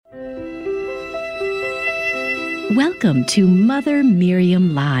Welcome to Mother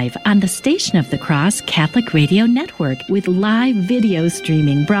Miriam Live on the Station of the Cross Catholic Radio Network with live video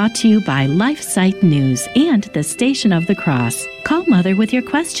streaming brought to you by LifeSite News and the Station of the Cross. Call Mother with your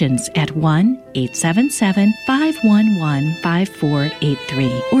questions at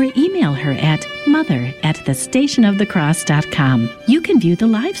 1-877-511-5483 or email her at mother@thestationofthecross.com. You can view the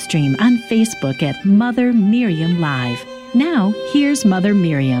live stream on Facebook at Mother Miriam Live. Now, here's Mother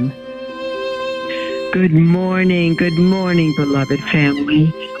Miriam. Good morning, beloved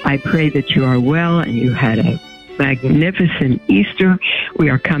family. I pray that you are well and you had a magnificent Easter. We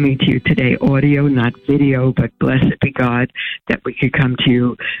are coming to you today audio, not video, but blessed be God that we could come to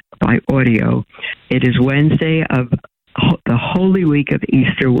you by audio. It is Wednesday of the Holy Week of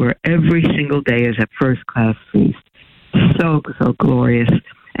Easter, where every single day is a first-class feast. So glorious.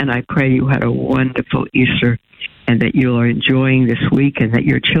 And I pray you had a wonderful Easter and that you are enjoying this week and that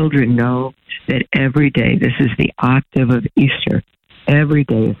your children know that every day, this is the octave of Easter, every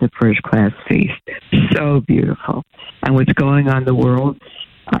day is a first-class feast. So beautiful. And what's going on in the world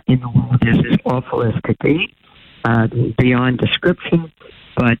is as awful as could be, beyond description.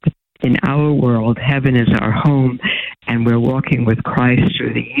 But in our world, heaven is our home, and we're walking with Christ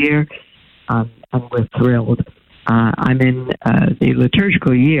through the year, and we're thrilled. I'm in the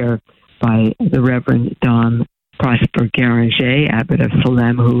liturgical year by the Reverend Dom Prosper Garanger, Abbot of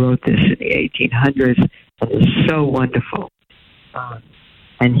Salem, who wrote this in the 1800s, and is so wonderful.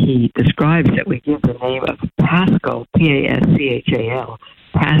 And he describes that we give the name of Paschal, P-A-S-C-H-A-L,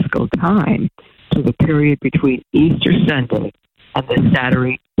 Paschal time, to the period between Easter Sunday and the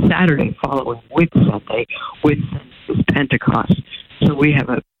Saturday following Whit Sunday. Whit Sunday is Pentecost. So we have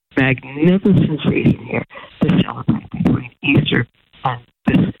a magnificent season here to celebrate between Easter and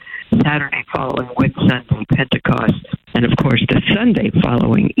this Saturday following Whit Sunday, Pentecost, and of course the Sunday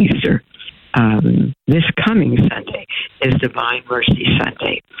following Easter. This coming Sunday is Divine Mercy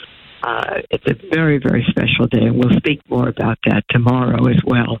Sunday. It's a very, very special day, and we'll speak more about that tomorrow as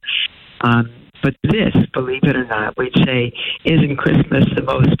well. But this, believe it or not, we'd say, isn't Christmas the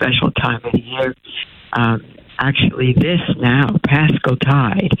most special time of the year? Actually, this now,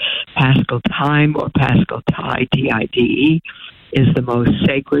 Paschaltide, Paschal time or Paschaltide, T-I-D-E, is the most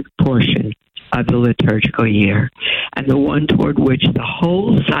sacred portion of the liturgical year, and the one toward which the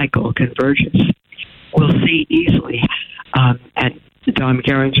whole cycle converges. We'll see easily, and Dom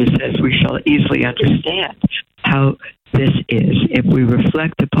Geringer says we shall easily understand how this is if we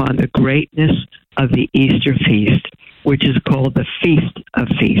reflect upon the greatness of the Easter feast, which is called the Feast of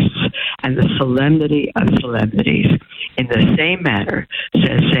Feasts, and the solemnity of solemnities. In the same manner,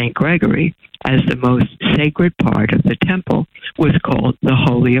 says St. Gregory, as the most sacred part of the temple was called the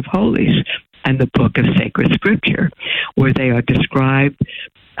Holy of Holies, and the book of sacred scripture, where they are described,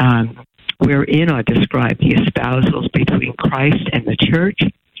 wherein are described the espousals between Christ and the church.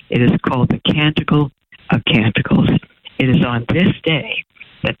 It is called the Canticle of Canticles. It is on this day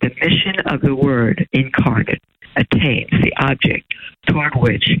that the mission of the Word incarnate attains the object toward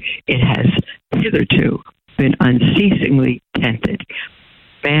which it has hitherto been unceasingly tended.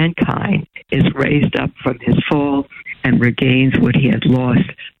 Mankind is raised up from his fall and regains what he had lost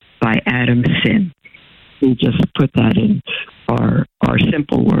by Adam's sin. We just put that in our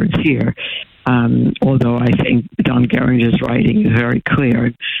simple words here, although I think Dom Geringer's writing is very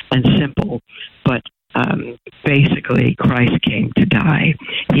clear and simple, but basically Christ came to die.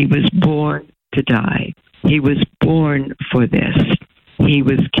 He was born to die. He was born for this. He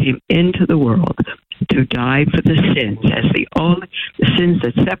came into the world to die for the sins the sins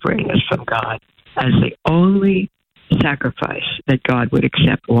that separate us from God, as the only sacrifice that God would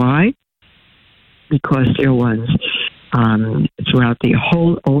accept. Why? Because they're ones throughout the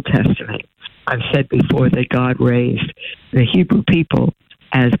whole Old Testament. I've said before that God raised the Hebrew people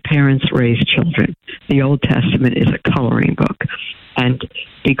as parents raise children. The Old Testament is a coloring book. And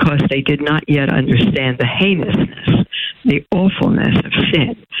because they did not yet understand the heinousness, the awfulness of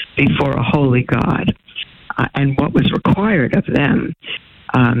sin before a holy God, and what was required of them,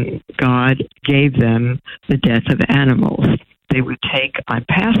 God gave them the death of animals. They would take on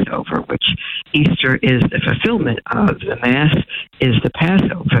Passover, which Easter is the fulfillment of. The Mass is the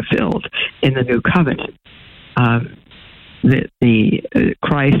Passover fulfilled in the New Covenant.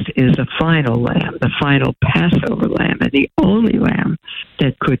 Christ is the final lamb, the final Passover lamb, and the only lamb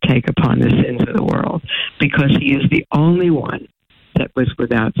that could take upon the sins of the world, because he is the only one that was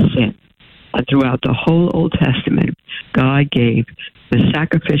without sin. And throughout the whole Old Testament, God gave the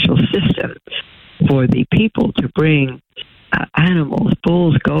sacrificial system for the people to bring animals,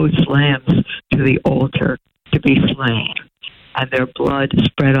 bulls, goats, lambs, to the altar to be slain, and their blood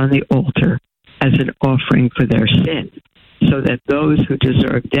spread on the altar as an offering for their sin, so that those who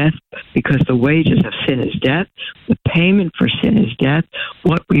deserve death, because the wages of sin is death, the payment for sin is death,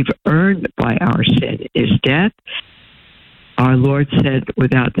 what we've earned by our sin is death. Our Lord said,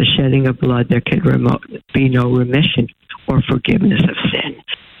 without the shedding of blood, there can be no remission or forgiveness of sin.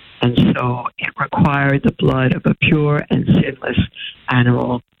 And so it required the blood of a pure and sinless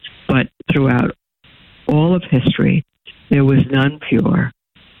animal. But throughout all of history, there was none pure,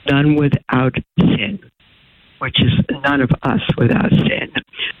 none without sin, which is none of us without sin.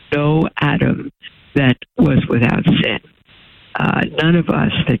 No Adam that was without sin. None of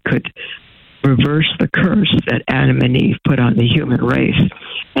us that could reverse the curse that Adam and Eve put on the human race.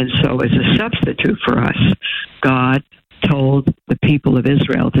 And so as a substitute for us, God told the people of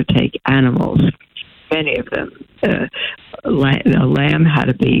Israel to take animals, many of them. A lamb had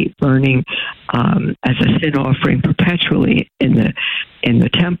to be burning as a sin offering perpetually in the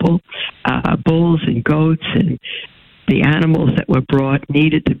temple. Bulls and goats and the animals that were brought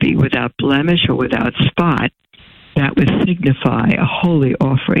needed to be without blemish or without spot. That would signify a holy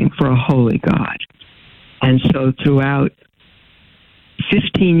offering for a holy God. And so throughout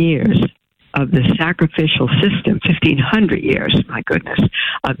 15 years of the sacrificial system, 1,500 years, my goodness,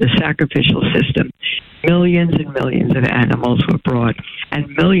 of the sacrificial system, millions and millions of animals were brought, and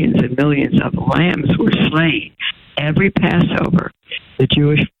millions of lambs were slain. Every Passover, the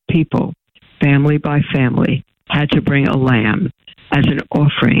Jewish people, family by family, had to bring a lamb as an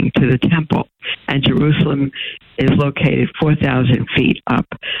offering to the temple. And Jerusalem is located 4,000 feet up.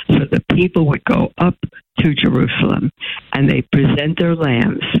 So the people would go up to Jerusalem, and they present their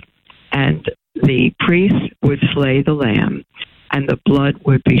lambs, and the priest would slay the lamb, and the blood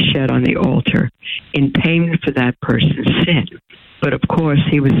would be shed on the altar in payment for that person's sin. But of course,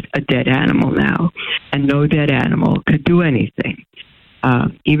 he was a dead animal now, and no dead animal could do anything.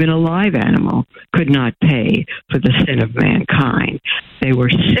 Even a live animal could not pay for the sin of mankind. They were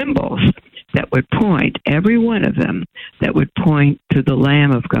symbols that would point, every one of them, that would point to the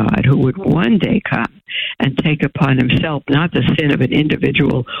Lamb of God who would one day come and take upon himself not the sin of an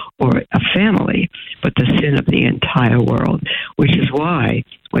individual or a family, but the sin of the entire world, which is why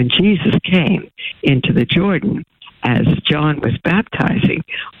when Jesus came into the Jordan, as John was baptizing,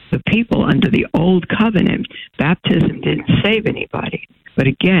 the people under the old covenant, baptism didn't save anybody. But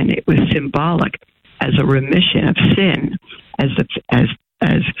again, it was symbolic as a remission of sin, as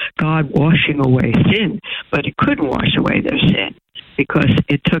God washing away sin. But it couldn't wash away their sin because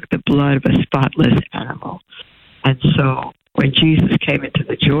it took the blood of a spotless animal. And so when Jesus came into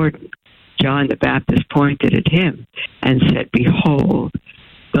the Jordan, John the Baptist pointed at him and said, "Behold,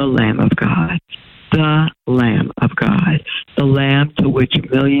 the Lamb of God." The Lamb of God, the Lamb to which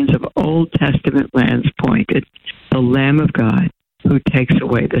millions of Old Testament lambs pointed, the Lamb of God who takes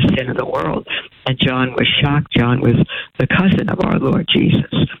away the sin of the world. And John was shocked. John was the cousin of our Lord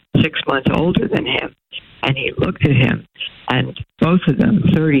Jesus, 6 months older than him. And he looked at him, and both of them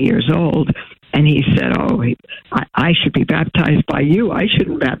 30 years old, and he said, I should be baptized by you. I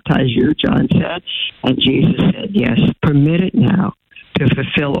shouldn't baptize you, John said. And Jesus said, yes, permit it now to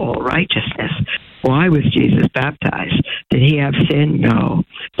fulfill all righteousness. Why was Jesus baptized? Did he have sin? No.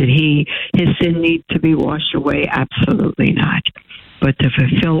 Did his sin need to be washed away? Absolutely not. But to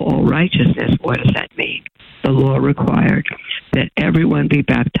fulfill all righteousness, what does that mean? The law required that everyone be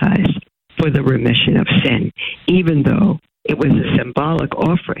baptized for the remission of sin, even though it was a symbolic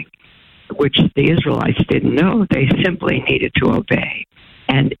offering, which the Israelites didn't know. They simply needed to obey.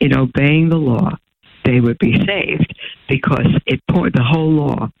 And in obeying the law, they would be saved, because the whole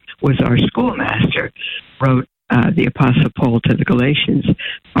law was our schoolmaster, wrote the Apostle Paul to the Galatians,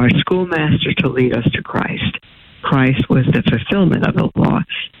 our schoolmaster to lead us to Christ. Christ was the fulfillment of the law,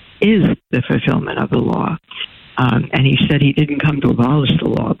 is the fulfillment of the law. And he said he didn't come to abolish the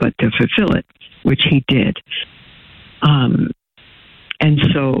law, but to fulfill it, which he did. And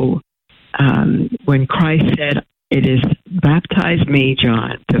so when Christ said, it is baptize me,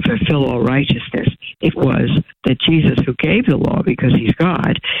 John, to fulfill all righteousness, it was that Jesus, who gave the law because he's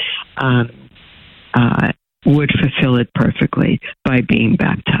God, would fulfill it perfectly by being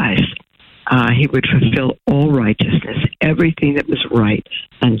baptized. He would fulfill all righteousness, everything that was right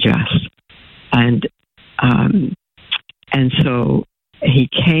and just. And so he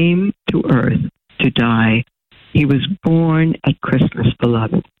came to earth to die. He was born at Christmas,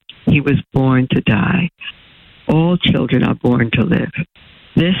 beloved. He was born to die. All children are born to live.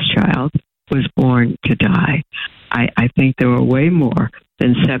 This child was born to die. I think there were way more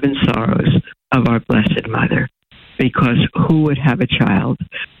than 7 sorrows of our Blessed Mother, because who would have a child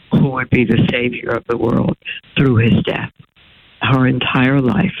who would be the Savior of the world through his death? her entire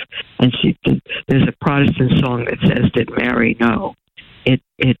life. And there's a Protestant song that says, "Did Mary know?" It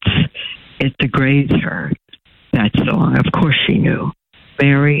degrades her, that song. Of course she knew.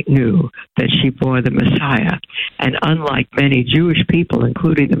 Mary knew that she bore the Messiah. And unlike many Jewish people,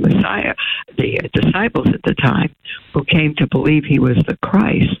 including the Messiah, the disciples at the time, who came to believe he was the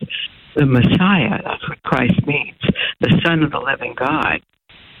Christ, the Messiah, that's what Christ means, the Son of the living God,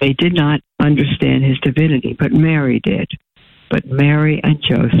 they did not understand his divinity, but Mary did. But Mary and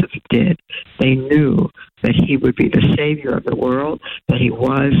Joseph did. They knew that he would be the Savior of the world, that he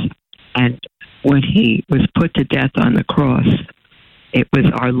was. And when he was put to death on the cross, it was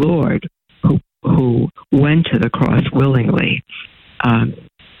our Lord who went to the cross willingly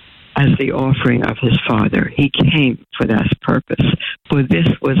as the offering of his Father. He came for this purpose. "For this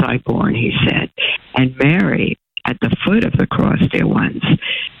was I born," he said. And Mary, at the foot of the cross, dear ones,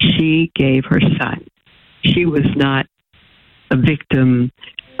 she gave her son. She was not a victim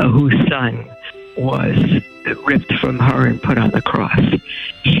whose son was ripped from her and put on the cross.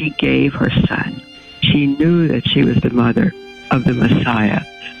 She gave her son. She knew that she was the mother of the Messiah,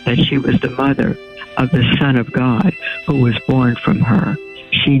 that she was the mother of the Son of God who was born from her.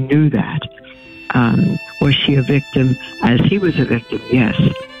 She knew that. Was she a victim as he was a victim? Yes,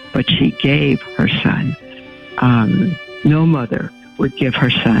 but she gave her son. No mother would give her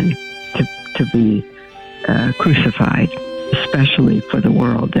son to be crucified, especially for the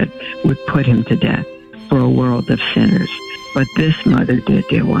world that would put him to death, for a world of sinners. But this mother did,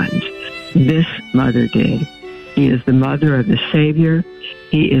 dear ones. This mother did. He is the mother of the Savior.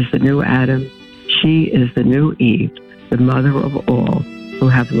 He is the new Adam. She is the new Eve, the mother of all who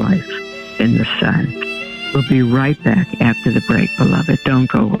have life in the Son. We'll be right back after the break, beloved. Don't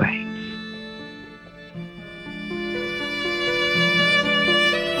go away.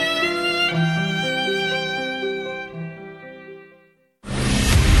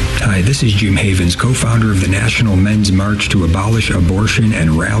 Hi, this is Jim Havens, co-founder of the National Men's March to Abolish Abortion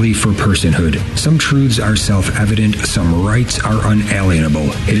and Rally for Personhood. Some truths are self-evident, some rights are unalienable.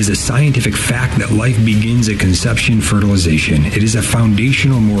 It is a scientific fact that life begins at conception fertilization. It is a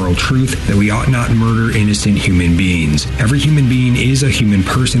foundational moral truth that we ought not murder innocent human beings. Every human being is a human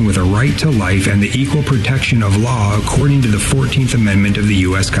person with a right to life and the equal protection of law according to the 14th Amendment of the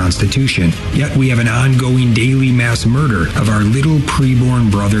U.S. Constitution. Yet we have an ongoing daily mass murder of our little preborn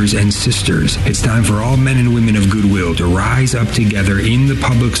brothers and sisters. It's time for all men and women of goodwill to rise up together in the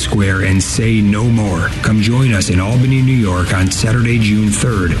public square and say no more. Come join us in Albany, New York on Saturday, June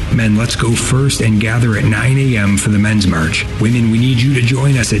 3rd. Men, let's go first and gather at 9 a.m. for the Men's March. Women, we need you to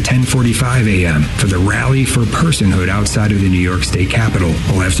join us at 10:45 a.m. for the Rally for Personhood outside of the New York State Capitol.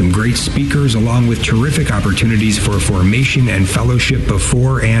 We'll have some great speakers along with terrific opportunities for formation and fellowship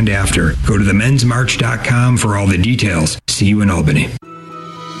before and after. Go to themensmarch.com for all the details. See you in Albany.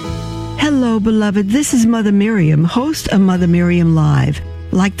 Hello, beloved. This is Mother Miriam, host of Mother Miriam Live.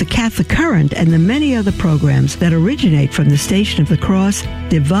 Like the Catholic Current and the many other programs that originate from the Station of the Cross,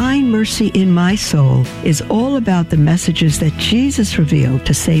 Divine Mercy in My Soul is all about the messages that Jesus revealed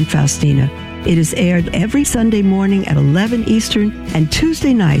to St. Faustina. It is aired every Sunday morning at 11 Eastern and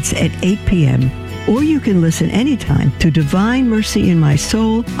Tuesday nights at 8 p.m. Or you can listen anytime to Divine Mercy in My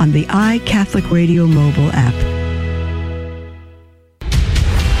Soul on the iCatholic Radio mobile app.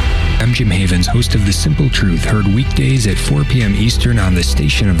 I'm Jim Havens, host of The Simple Truth, heard weekdays at 4 p.m. Eastern on the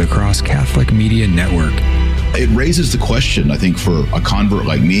Station of the Cross Catholic Media Network. It raises the question, I think, for a convert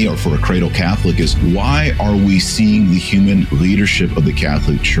like me or for a cradle Catholic is, why are we seeing the human leadership of the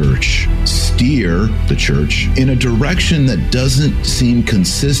Catholic Church steer the Church in a direction that doesn't seem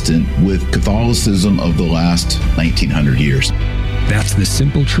consistent with Catholicism of the last 1900 years? That's The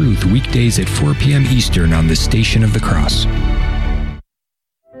Simple Truth, weekdays at 4 p.m. Eastern on the Station of the Cross.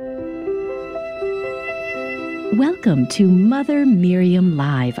 Welcome to Mother Miriam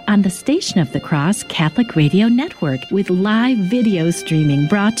Live on the Station of the Cross Catholic Radio Network with live video streaming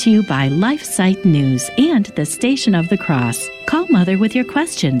brought to you by LifeSite News and the Station of the Cross. Call Mother with your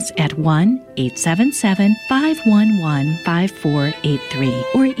questions at 1-877-511-5483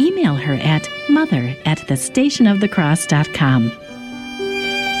 or email her at mother@thestationofthecross.com.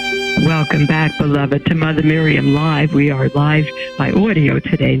 Welcome back, beloved, to Mother Miriam Live. We are live by audio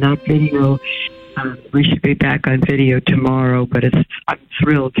today, not video. We should be back on video tomorrow, but I'm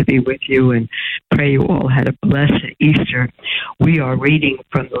thrilled to be with you and pray you all had a blessed Easter. We are reading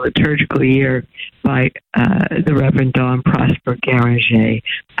from the liturgical year by the Reverend Don Prosper Garanger,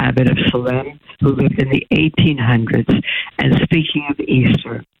 abbot of Salem, who lived in the 1800s. And speaking of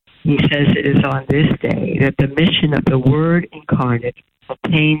Easter, he says it is on this day that the mission of the Word incarnate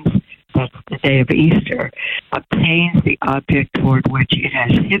attains that's the day of Easter, obtains the object toward which it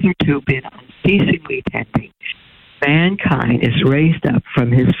has hitherto been unceasingly tending. Mankind is raised up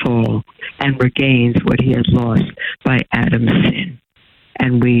from his fall and regains what he has lost by Adam's sin.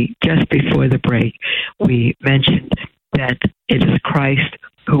 And we, just before the break, we mentioned that it is Christ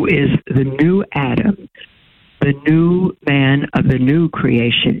who is the new Adam, the new man of the new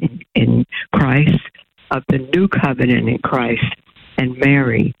creation in Christ, of the new covenant in Christ, and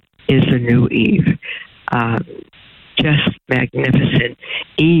Mary is the new Eve. Just magnificent.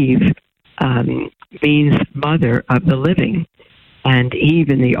 Eve means mother of the living. And Eve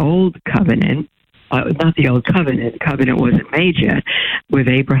in the old covenant, not the old covenant, the covenant wasn't made yet with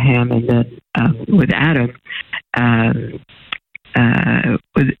Abraham and then with Adam.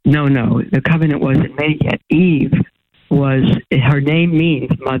 The covenant wasn't made yet. Eve her name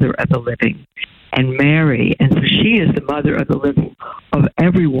means mother of the living. And Mary, and so she is the mother of the living of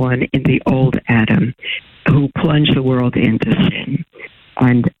everyone in the old Adam who plunged the world into sin.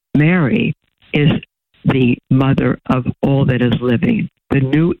 And Mary is the mother of all that is living, the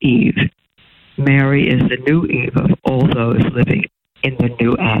new Eve. Mary is the new Eve of all those living in the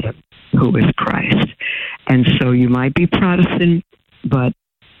new Adam, who is Christ. And so you might be Protestant, but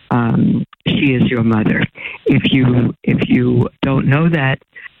she is your mother. If you don't know that,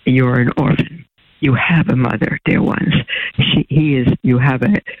 you're an orphan. You have a mother, dear ones. You have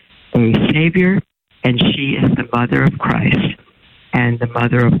a Savior, and she is the mother of Christ and the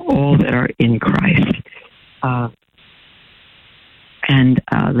mother of all that are in Christ.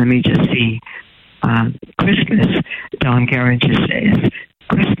 Let me just see. Christmas, Don Geringer says,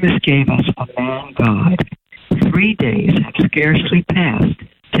 Christmas gave us a man God. 3 days have scarcely passed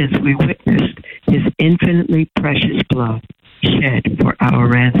since we witnessed his infinitely precious blood shed for our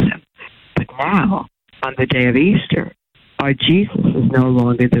ransom. But now, on the day of Easter, our Jesus is no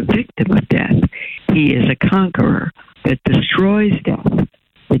longer the victim of death. He is a conqueror that destroys death,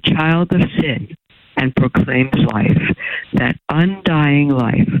 the child of sin, and proclaims life, that undying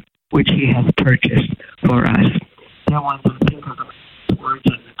life which he has purchased for us. Now, I think of the words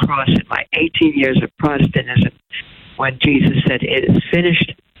on the cross in my 18 years of Protestantism, when Jesus said, "It is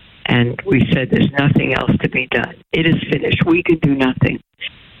finished," and we said, "There's nothing else to be done. It is finished. We can do nothing."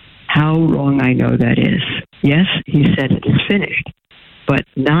 How wrong I know that is. Yes, he said it is finished, but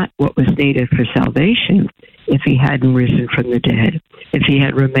not what was needed for salvation if he hadn't risen from the dead, if he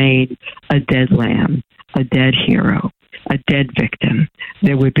had remained a dead lamb, a dead hero, a dead victim,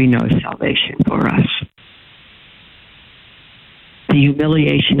 there would be no salvation for us. The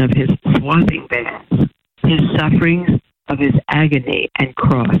humiliation of his swathing bands, his sufferings of his agony and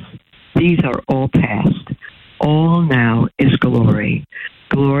cross, these are all past. All now is glory.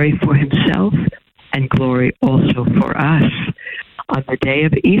 Glory for himself and glory also for us. On the day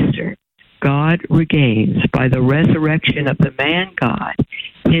of Easter, God regains by the resurrection of the man God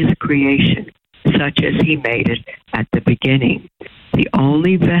his creation, such as he made it at the beginning. The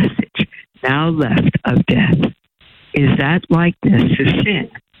only vestige now left of death is that likeness to sin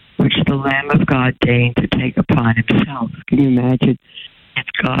which the Lamb of God deigned to take upon himself. Can you imagine if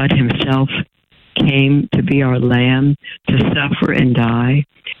God himself came to be our lamb, to suffer and die,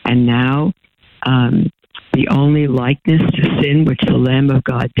 and now the only likeness to sin which the Lamb of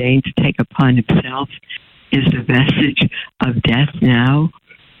God deigned to take upon himself is the vestige of death now?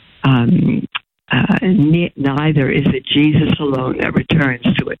 Neither is it Jesus alone that returns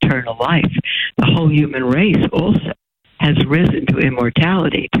to eternal life. The whole human race also has risen to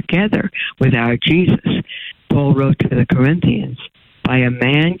immortality together with our Jesus. Paul wrote to the Corinthians, "By a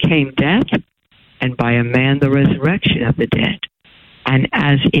man came death, and by a man the resurrection of the dead. And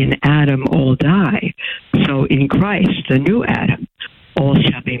as in Adam all die, so in Christ, the new Adam, all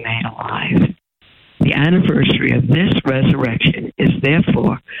shall be made alive." The anniversary of this resurrection is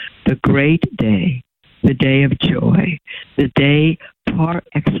therefore the great day, the day of joy, the day par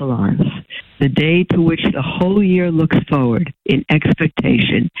excellence, the day to which the whole year looks forward in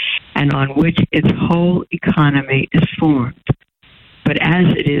expectation and on which its whole economy is formed. But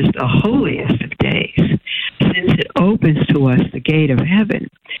as it is the holiest of days, since it opens to us the gate of heaven,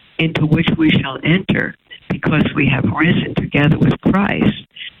 into which we shall enter because we have risen together with Christ,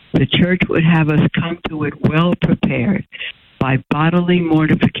 the church would have us come to it well prepared by bodily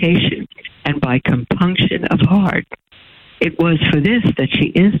mortification and by compunction of heart. It was for this that she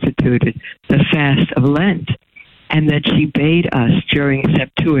instituted the fast of Lent, and that she bade us during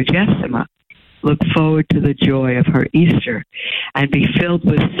Septuagesima look forward to the joy of her Easter and be filled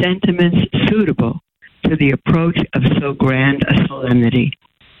with sentiments suitable to the approach of so grand a solemnity.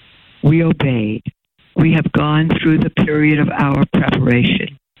 We obeyed. We have gone through the period of our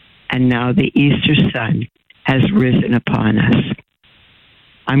preparation, and now the Easter sun has risen upon us.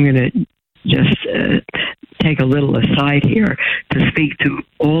 I'm going to just take a little aside here to speak to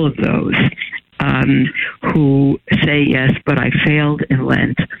all of those who say, yes, but I failed in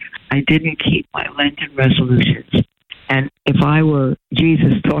Lent. I didn't keep my Lenten resolutions. And if I were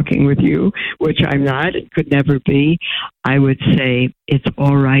Jesus talking with you, which I'm not, it could never be, I would say, it's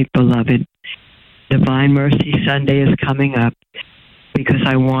all right, beloved. Divine Mercy Sunday is coming up because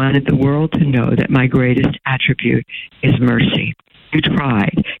I wanted the world to know that my greatest attribute is mercy. You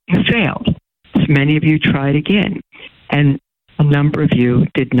tried. You failed. Many of you tried again. And a number of you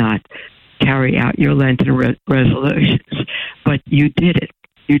did not carry out your Lenten resolutions. But you did it.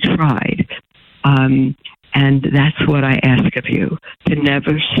 You tried. And that's what I ask of you, to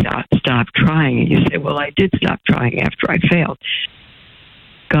never stop trying. And you say, well, I did stop trying after I failed.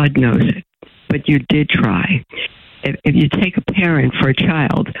 God knows it. But you did try. If you take a parent for a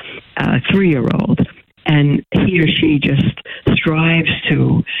child, a 3-year-old, and he or she just strives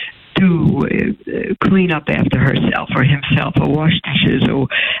to clean up after herself or himself or wash dishes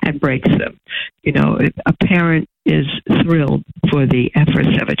and breaks them. You know, a parent is thrilled for the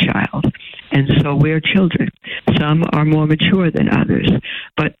efforts of a child. And so we're children. Some are more mature than others.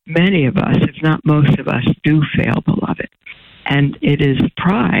 But many of us, if not most of us, do fail, beloved. And it is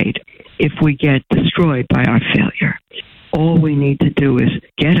pride if we get destroyed by our failure. All we need to do is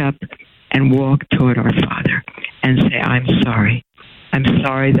get up and walk toward our Father and say, I'm sorry. I'm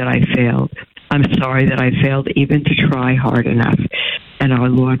sorry that I failed. I'm sorry that I failed even to try hard enough. And our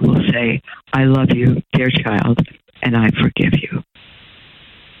Lord will say, I love you, dear child, and I forgive you.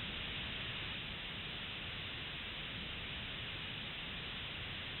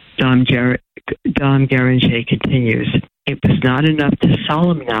 Dom Garanger continues, it was not enough to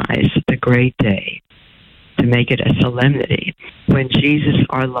solemnize the great day, to make it a solemnity. When Jesus,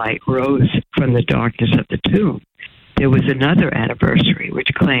 our light, rose from the darkness of the tomb, there was another anniversary which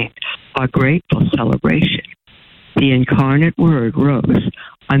claimed our grateful celebration. The incarnate Word rose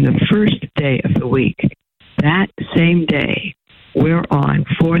on the first day of the week, that same day whereon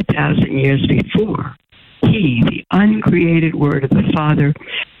 4,000 years before, He, the uncreated Word of the Father,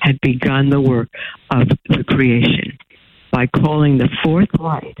 had begun the work of the creation by calling the fourth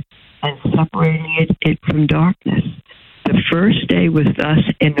light and separating it from darkness. The first day was thus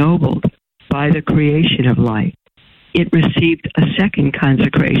ennobled by the creation of light. It received a second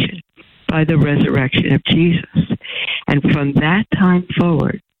consecration by the resurrection of Jesus. And from that time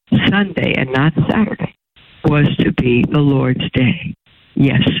forward, Sunday and not Saturday was to be the Lord's Day.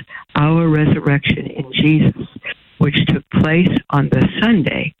 Yes, our resurrection in Jesus, which took place on the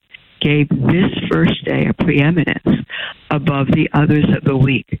Sunday, gave this first day a preeminence above the others of the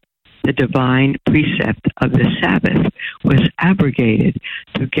week. The divine precept of the Sabbath was abrogated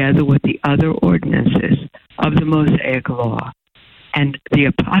together with the other ordinances of the Mosaic law. And the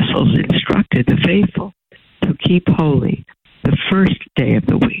apostles instructed the faithful to keep holy the first day of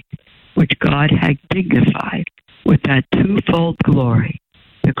the week, which God had dignified with that twofold glory,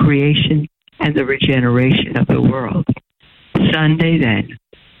 the creation and the regeneration of the world. Sunday, then,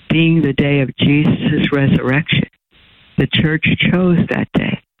 being the day of Jesus' resurrection, the Church chose that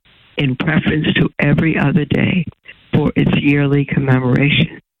day in preference to every other day for its yearly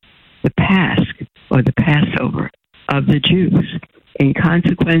commemoration, the Pasch, or the Passover, of the Jews. In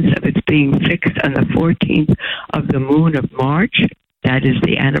consequence of its being fixed on the 14th of the moon of March, that is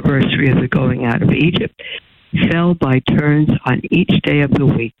the anniversary of the going out of Egypt, fell by turns on each day of the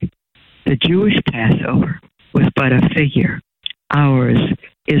week. The Jewish Passover was but a figure. Ours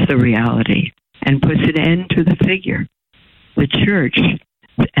is the reality, and puts an end to the figure. The Church,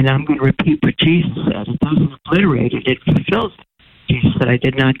 and I'm going to repeat what Jesus said, it doesn't obliterate it, it fulfills it. Jesus said, I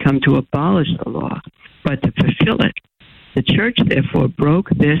did not come to abolish the law, but to fulfill it. The Church, therefore, broke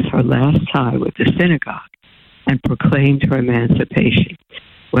this, her last tie with the synagogue, and proclaimed her emancipation.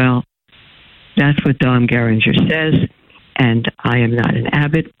 Well, that's what Dom Garanger says, and I am not an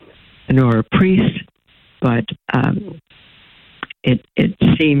abbot nor a priest, but it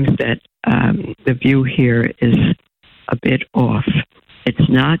seems that the view here is a bit off. It's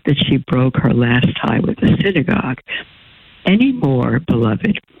not that she broke her last tie with the synagogue any more,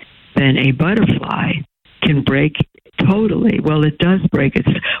 beloved, than a butterfly can break totally. Well, it does break its...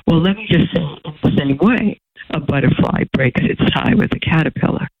 Well, let me just say it in the same way. A butterfly breaks its tie with a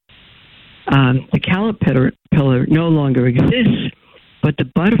caterpillar. The caterpillar no longer exists, but the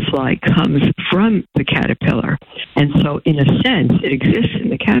butterfly comes from the caterpillar. And so, in a sense, it exists in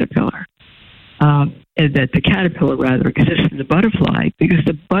the caterpillar. That the caterpillar, rather, exists in the butterfly, because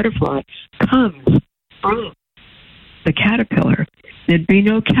the butterfly comes from the caterpillar. there'd be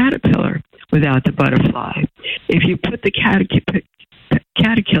no caterpillar without the butterfly. If you put the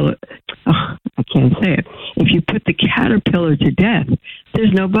If you put the caterpillar to death,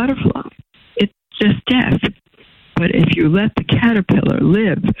 there's no butterfly. It's just death. But if you let the caterpillar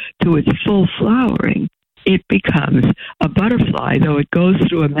live to its full flowering, it becomes a butterfly, though it goes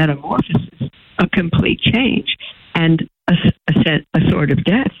through a metamorphosis, a complete change, and a sort of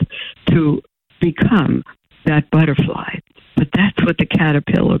death to become that butterfly. But that's what the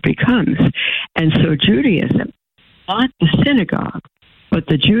caterpillar becomes. And so Judaism, not the synagogue, but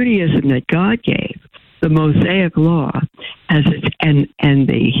the Judaism that God gave, the Mosaic law, and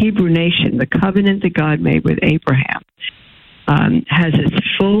the Hebrew nation, the covenant that God made with Abraham, has its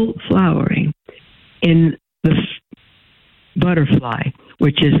full flowering in the butterfly,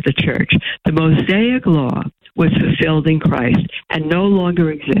 which is the church. The Mosaic law was fulfilled in Christ and no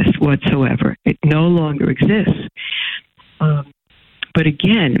longer exists whatsoever. It no longer exists. But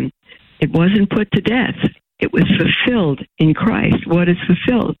again, it wasn't put to death. It was fulfilled in Christ. What is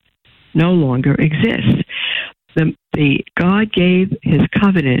fulfilled no longer exists. The God gave his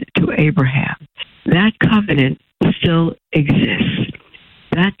covenant to Abraham. That covenant still exists.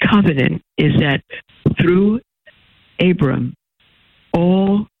 That covenant is that through Abram,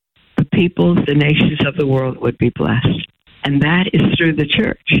 all the peoples, the nations of the world would be blessed. And that is through the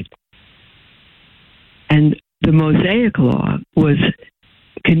church. And the Mosaic law was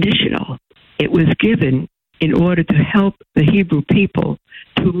conditional. It was given in order to help the Hebrew people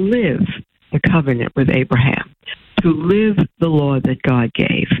to live the covenant with Abraham, to live the law that God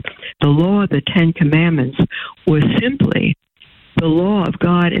gave. The law, the Ten Commandments, was simply the law of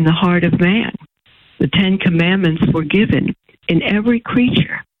God in the heart of man. The Ten Commandments were given in every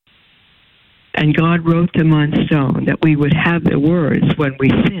creature. And God wrote them on stone that we would have the words when we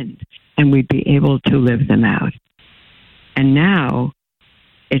sinned and we'd be able to live them out. And now,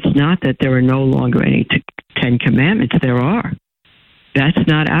 it's not that there are no longer any Ten Commandments. There are. That's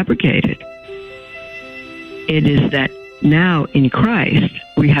not abrogated. It is that now in Christ,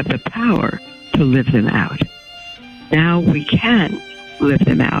 we have the power to live them out. Now we can live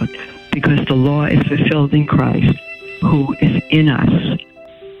them out because the law is fulfilled in Christ, who is in us.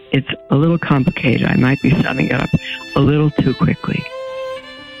 It's a little complicated. I might be summing it up a little too quickly.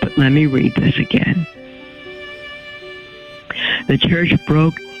 But let me read this again. The church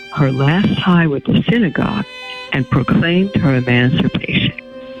broke her last tie with the synagogue and proclaimed her emancipation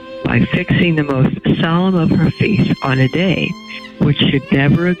by fixing the most solemn of her feasts on a day which should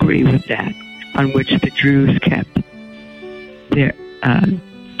never agree with that on which the Jews kept their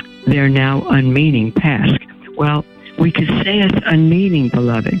now unmeaning Pasch. Well, we could say it's unmeaning,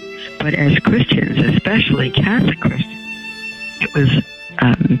 beloved, but as Christians, especially Catholic Christians, it was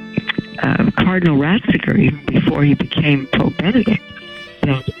Cardinal Ratzinger, even before he became Pope Benedict,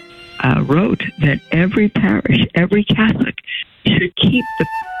 that wrote that every parish, every Catholic should keep the...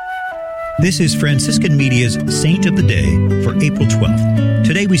 This is Franciscan Media's Saint of the Day for April 12th.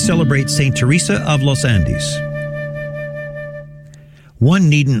 Today we celebrate Saint Teresa of Los Andes. One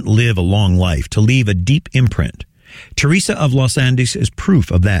needn't live a long life to leave a deep imprint. Teresa of Los Andes is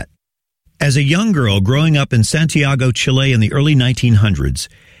proof of that. As a young girl growing up in Santiago, Chile in the early 1900s,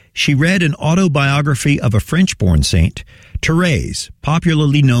 she read an autobiography of a French-born saint, Thérèse,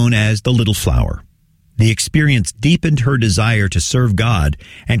 popularly known as the Little Flower. The experience deepened her desire to serve God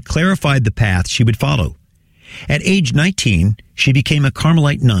and clarified the path she would follow. At age 19, she became a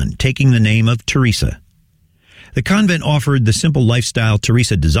Carmelite nun, taking the name of Teresa. The convent offered the simple lifestyle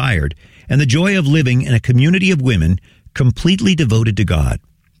Teresa desired and the joy of living in a community of women completely devoted to God.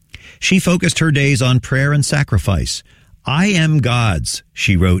 She focused her days on prayer and sacrifice. "I am God's,"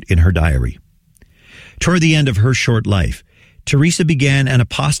 she wrote in her diary. Toward the end of her short life, Teresa began an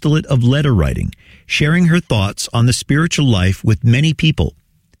apostolate of letter writing, sharing her thoughts on the spiritual life with many people.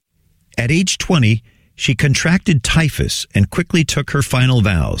 At age 20, she contracted typhus and quickly took her final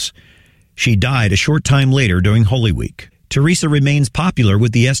vows. She died a short time later during Holy Week. Teresa remains popular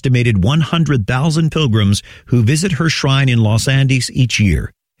with the estimated 100,000 pilgrims who visit her shrine in Los Andes each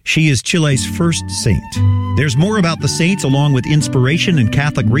year. She is Chile's first saint. There's more about the saints along with inspiration and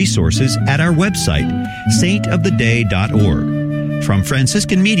Catholic resources at our website, saintoftheday.org. From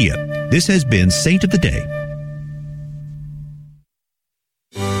Franciscan Media, this has been Saint of the Day.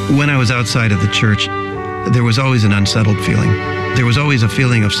 When I was outside of the church, there was always an unsettled feeling. There was always a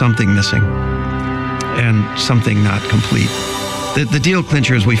feeling of something missing and something not complete. The deal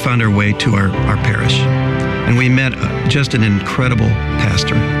clincher is we found our way to our parish. And we met just an incredible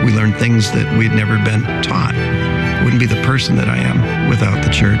pastor. We learned things that we'd never been taught. I wouldn't be the person that I am without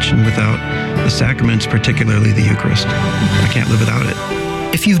the church and without the sacraments, particularly the Eucharist. I can't live without it.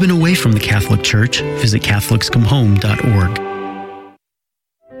 If you've been away from the Catholic Church, visit CatholicsComeHome.org.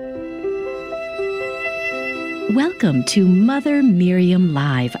 Welcome to Mother Miriam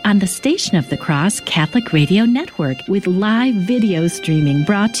Live on the Station of the Cross Catholic Radio Network with live video streaming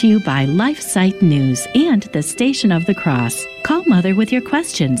brought to you by LifeSite News and the Station of the Cross. Call Mother with your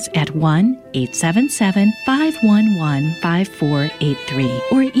questions at 1-877-511-5483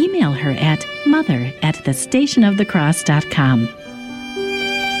 or email her at mother@thestationofthecross.com.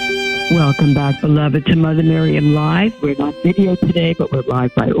 Welcome back, beloved, to Mother Miriam Live. We're not video today, but we're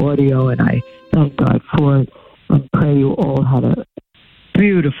live by audio, and I thank God for it. I pray you all had a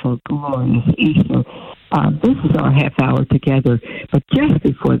beautiful, glorious Easter. This is our half hour together, but just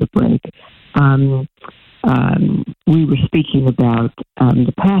before the break, we were speaking about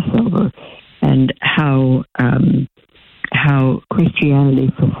the Passover and how Christianity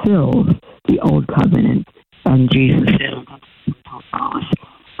fulfills the Old Covenant, and Jesus said,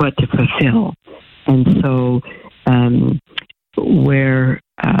 but to fulfill. And so there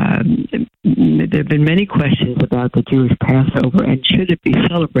have been many questions about the Jewish Passover and should it be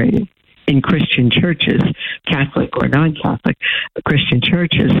celebrated in Christian churches, Catholic or non-Catholic Christian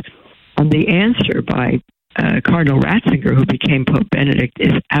churches. And the answer by Cardinal Ratzinger, who became Pope Benedict,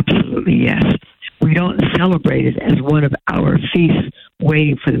 is absolutely yes. We don't celebrate it as one of our feasts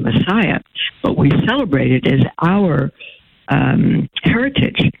waiting for the Messiah, but we celebrate it as our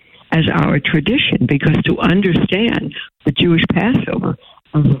heritage, as our tradition, because to understand the Jewish Passover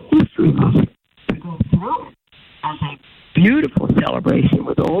as a history lesson, to go through it as a beautiful celebration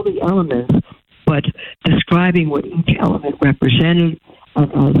with all the elements, but describing what each element represented,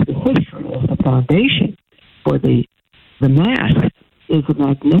 and as the history, as the foundation for the Mass, is a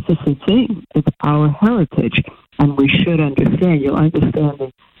magnificent thing. It's our heritage, and we should understand. You'll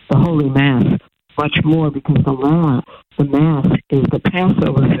understand the Holy Mass much more because the Mass is the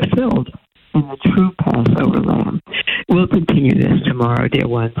Passover fulfilled and the true Passover lamb. We'll continue this tomorrow, dear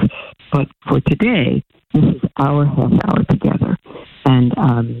ones. But for today, this is our half hour together. And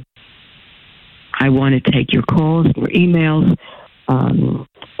I want to take your calls, your emails,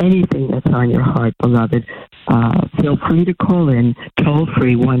 anything that's on your heart, beloved. Feel free to call in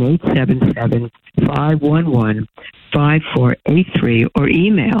toll-free 1-877-511-5483 or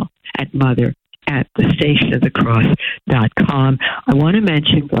email at mother@thestationofthecross.com. I want to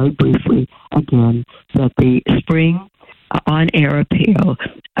mention very briefly again that the spring on-air appeal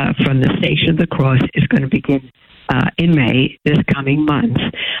from the Station of the Cross is going to begin in May, this coming month.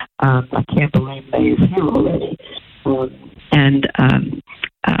 I can't believe May is here already. And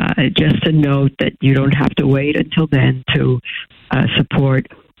just a note that you don't have to wait until then to support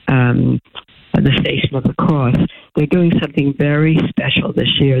the Station of the Cross. They're doing something very special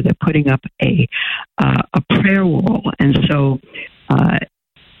this year. They're putting up a prayer wall. And so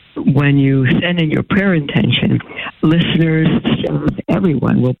when you send in your prayer intention, listeners,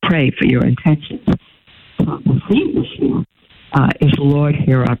 everyone will pray for your intentions. So the theme this year is Lord,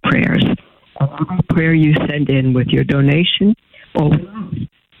 hear our prayers. And every prayer you send in with your donation or without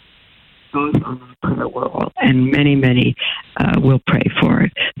goes on the prayer wall, and many will pray for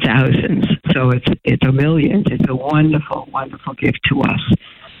it, thousands. So it's a million. It's a wonderful, wonderful gift to us.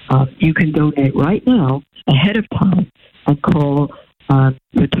 You can donate right now ahead of time and call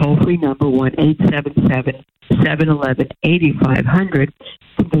the toll-free number 1-877-711-8500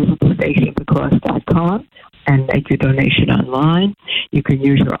 to visit thestationofthecross.com and make your donation online. You can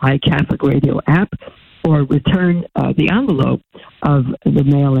use your iCatholic Radio app or return the envelope of the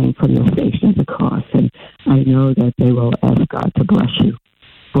mailing from the Station of the Cross. And I know that they will ask God to bless you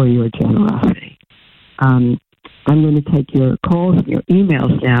for your generosity. I'm going to take your calls and your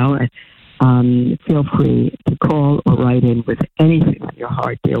emails now. Feel free to call or write in with anything on your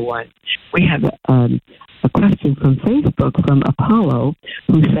heart, dear one. We have a question from Facebook from Apollo,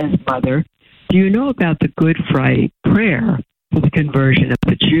 who says, Mother, do you know about the Good Friday prayer for the conversion of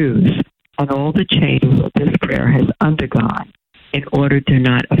the Jews and all the changes that this prayer has undergone in order to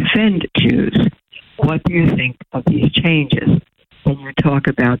not offend Jews? What do you think of these changes? Can you talk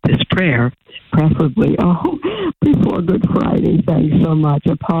about this prayer, preferably, before Good Friday? Thanks so much.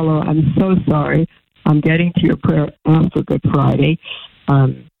 Apollo, I'm so sorry. I'm getting to your prayer after Good Friday.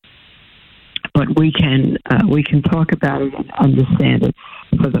 But we can talk about it and understand it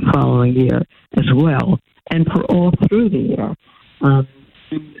for the following year as well, and for all through the year.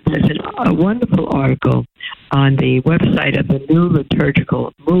 There's a wonderful article on the website of the New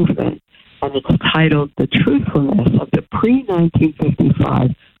Liturgical Movement and it's titled The Truthfulness of the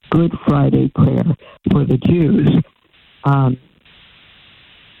Pre-1955 Good Friday Prayer for the Jews.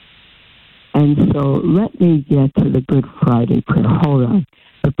 And so let me get to the Good Friday prayer. Hold on.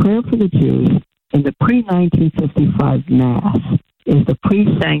 The prayer for the Jews in the pre-1955 Mass is the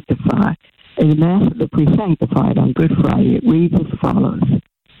pre-sanctified. In the Mass of the pre-sanctified on Good Friday, it reads as follows.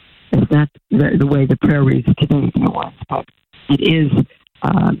 It's not the way the prayer reads today, dear ones, but it is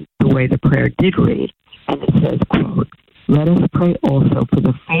the way the prayer did read. And it says, quote, "Let us pray also for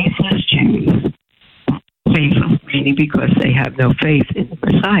the faithless Jews." Faithless meaning because they have no faith in the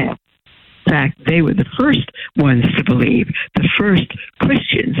Messiah. In fact, they were the first ones to believe, the first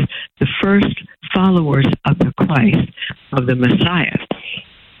Christians, the first followers of the Christ, of the Messiah.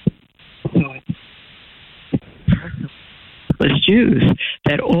 So it's Jews,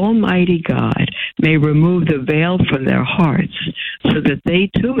 that Almighty God may remove the veil from their hearts so that they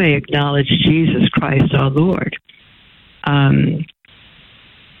too may acknowledge Jesus Christ our Lord.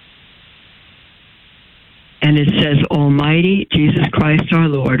 And it says, Almighty, Jesus Christ our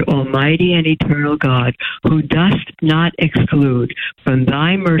Lord, Almighty and eternal God, who dost not exclude from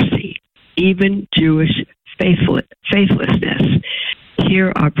thy mercy even Jewish faithlessness,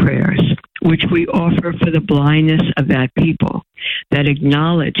 hear our prayers, which we offer for the blindness of that people, that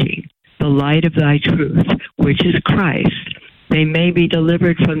acknowledging the light of thy truth, which is Christ, they may be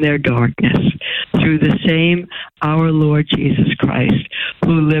delivered from their darkness through the same our Lord Jesus Christ,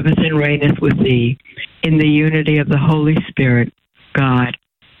 who liveth and reigneth with thee in the unity of the Holy Spirit, God,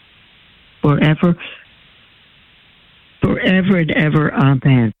 forever and ever.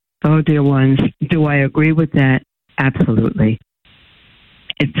 Amen. Oh, dear ones, do I agree with that? Absolutely.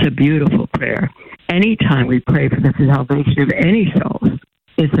 It's a beautiful prayer. Anytime we pray for the salvation of any souls,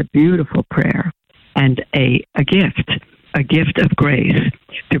 it's a beautiful prayer and a gift of grace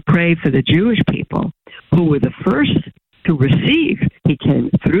to pray for the Jewish people who were the first to receive. He came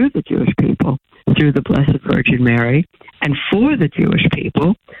through the Jewish people, through the Blessed Virgin Mary, and for the Jewish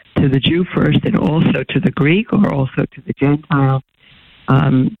people, to the Jew first and also to the Greek or also to the Gentile.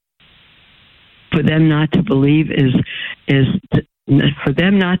 For them not to believe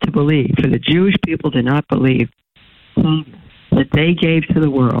for the Jewish people to not believe that they gave to the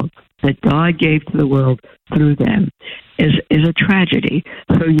world, that God gave to the world through them, is a tragedy.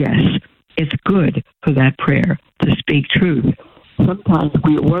 So yes, it's good for that prayer to speak truth. Sometimes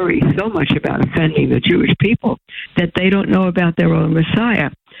we worry so much about offending the Jewish people that they don't know about their own Messiah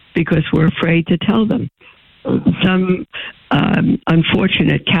because we're afraid to tell them. Some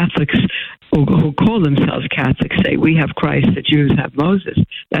unfortunate Catholics who call themselves Catholics say, we have Christ, the Jews have Moses.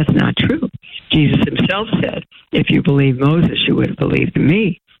 That's not true. Jesus himself said, if you believe Moses, you would have believed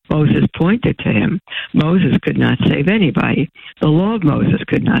me. Moses pointed to him. Moses could not save anybody. The law of Moses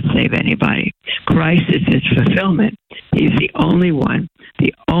could not save anybody. Christ is its fulfillment. He's the only one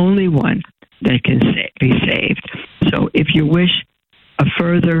that can be saved. So if you wish a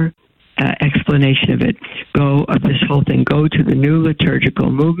further explanation of it, go to the New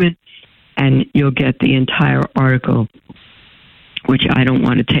Liturgical Movement, and you'll get the entire article, which I don't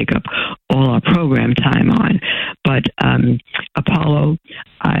want to take up all our program time on. But Apollo,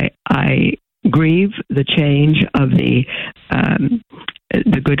 I grieve the change of the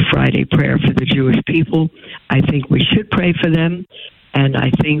Good Friday prayer for the Jewish people. I think we should pray for them, and I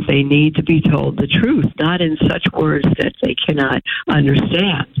think they need to be told the truth, not in such words that they cannot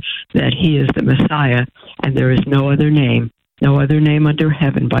understand that he is the Messiah, and there is no other name under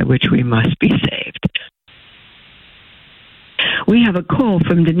heaven by which we must be saved. We have a call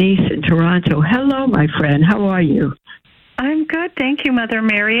from Denise in Toronto. Hello, my friend. How are you? I'm good. Thank you, Mother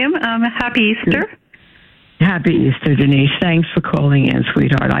Miriam. Happy Easter. Happy Easter, Denise. Thanks for calling in,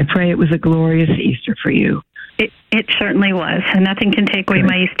 sweetheart. I pray it was a glorious Easter for you. It certainly was, and nothing can take away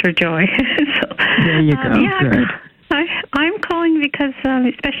my Easter joy. So, there you go. Good. I'm calling because,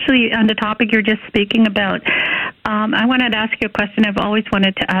 especially on the topic you're just speaking about, I wanted to ask you a question I've always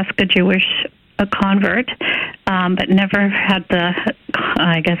wanted to ask a convert, but never had the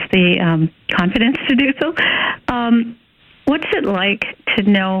confidence to do so. What's it like to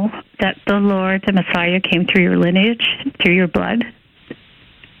know that the Lord, the Messiah, came through your lineage, through your blood?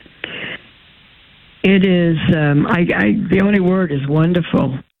 It is, the only word is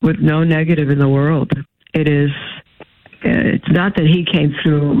wonderful, with no negative in the world. It is, it's not that he came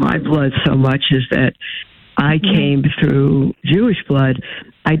through my blood so much as that I came through Jewish blood.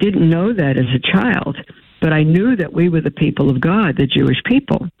 I didn't know that as a child, but I knew that we were the people of God, the Jewish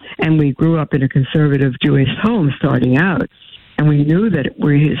people. And we grew up in a conservative Jewish home starting out. And we knew that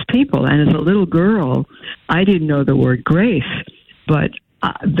we're his people. And as a little girl, I didn't know the word grace, but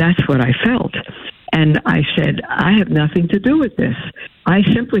that's what I felt. And I said, I have nothing to do with this. I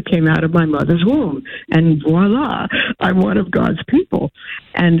simply came out of my mother's womb, and voila, I'm one of God's people.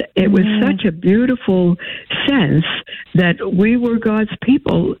 And it was such a beautiful sense that we were God's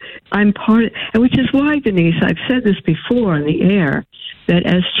people. I'm part, and which is why, Denise, I've said this before on the air, that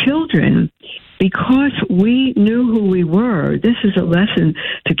as children, because we knew who we were, this is a lesson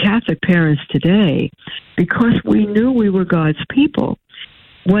to Catholic parents today, because we knew we were God's people,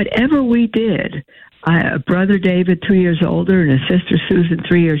 whatever we did, a brother David 2 years older and a sister Susan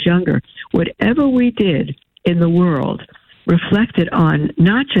 3 years younger, whatever we did in the world reflected on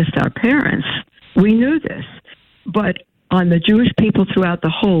not just our parents, we knew this, but on the Jewish people throughout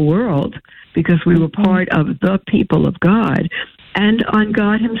the whole world, because we were part of the people of God, and on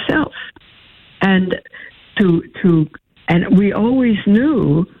God himself. And and we always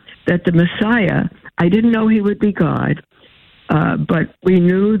knew that the Messiah, I didn't know he would be God, but we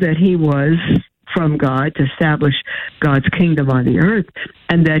knew that he was from God to establish God's kingdom on the earth,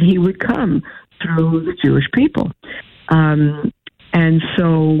 and that he would come through the Jewish people. And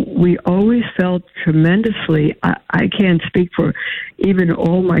so we always felt tremendously, I can't speak for even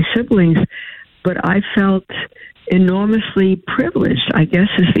all my siblings, but I felt enormously privileged, I guess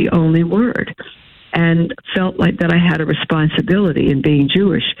is the only word, and felt like that I had a responsibility in being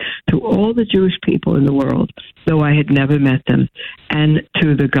Jewish to all the Jewish people in the world, though I had never met them, and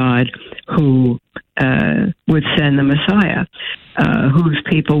to the God who would send the Messiah, whose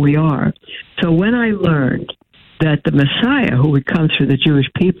people we are. So when I learned that the Messiah who would come through the Jewish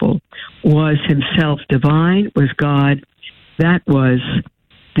people was himself divine, was God, that was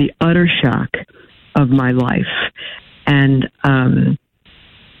the utter shock of my life. And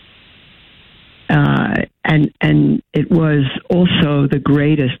it was also the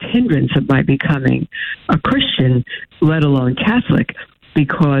greatest hindrance of my becoming a Christian, let alone Catholic,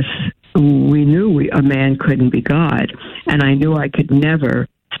 because we knew a man couldn't be God, and I knew I could never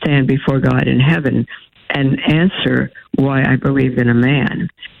stand before God in heaven and answer why I believed in a man.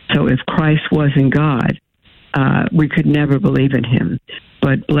 So if Christ wasn't God, we could never believe in him.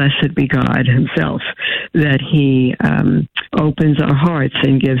 But blessed be God himself, that he opens our hearts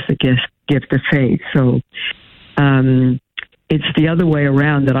and gives the gift of faith. So it's the other way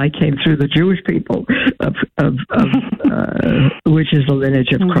around, that I came through the Jewish people, which is the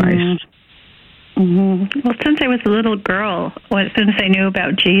lineage of Christ. Mm-hmm. Well, since I was a little girl, as soon as I knew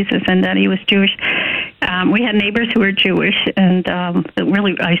about Jesus and that he was Jewish, we had neighbors who were Jewish, and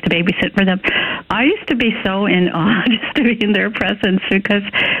really, I used to babysit for them. I used to be so in awe just to be in their presence, because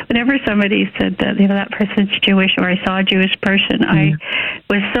whenever somebody said that, that person's Jewish, or I saw a Jewish person, I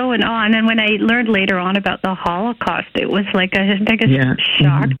was so in awe. And then when I learned later on about the Holocaust, it was like a biggest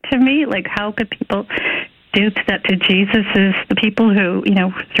shock to me. Like, how could people do that to Jesus? Is the people who,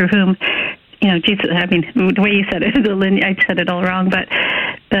 through whom, Jesus, I mean, the way you said it, I said it all wrong, but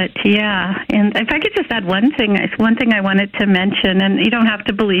yeah. And if I could just add one thing I wanted to mention, and you don't have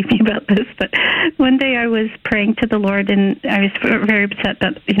to believe me about this, but one day I was praying to the Lord, and I was very upset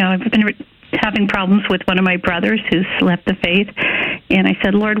that, I've been having problems with one of my brothers who's left the faith, and I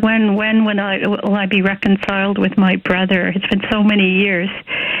said, Lord, when will I be reconciled with my brother? It's been so many years.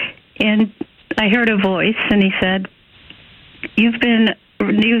 And I heard a voice, and he said, you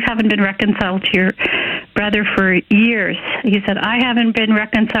haven't been reconciled to your brother for years. He said, I haven't been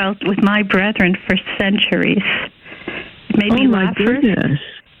reconciled with my brethren for centuries. It made me laugh first.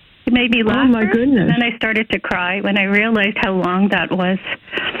 It made me laugh. Oh, my goodness. And then I started to cry when I realized how long that was.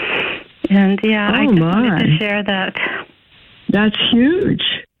 And, I just wanted to share that. That's huge.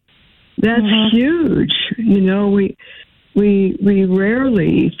 That's huge. We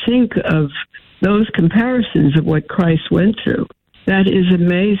rarely think of those comparisons of what Christ went through. That is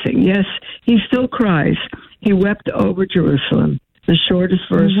amazing. Yes, he still cries. He wept over Jerusalem. The shortest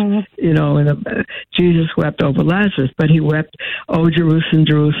verse, Jesus wept over Lazarus, but he wept, oh, Jerusalem,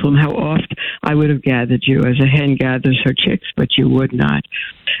 Jerusalem, how oft I would have gathered you as a hen gathers her chicks, but you would not.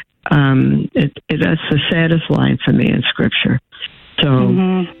 That's the saddest line for me in Scripture.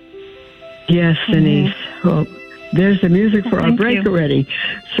 So, yes, Denise. Well, there's the music for our break already.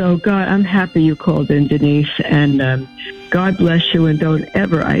 So, God, I'm happy you called in, Denise, and God bless you, and don't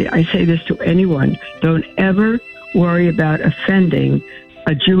ever, I say this to anyone, don't ever worry about offending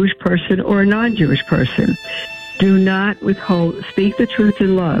a Jewish person or a non-Jewish person. Do not withhold, speak the truth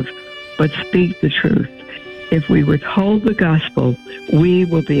in love, but speak the truth. If we withhold the gospel, we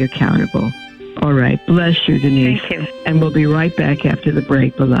will be accountable. All right. Bless you, Denise. Thank you. And we'll be right back after the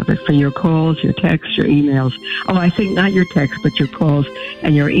break, beloved, for your calls, your texts, your emails. Oh, I think not your texts, but your calls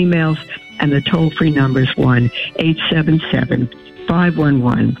and your emails. And the toll-free number is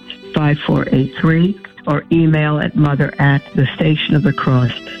 1-877-511-5483, or email at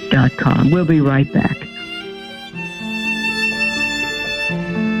mother@thestationofthecross.com. We'll be right back.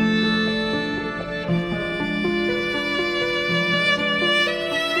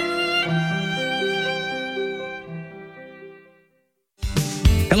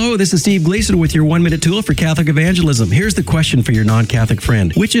 Hello, this is Steve Gleason with your 1-minute tool for Catholic evangelism. Here's the question for your non-Catholic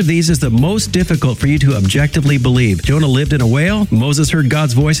friend. Which of these is the most difficult for you to objectively believe? Jonah lived in a whale? Moses heard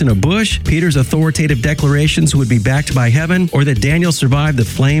God's voice in a bush? Peter's authoritative declarations would be backed by heaven? Or that Daniel survived the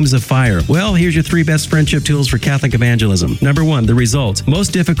flames of fire? Well, here's your 3 best friendship tools for Catholic evangelism. Number 1, the results.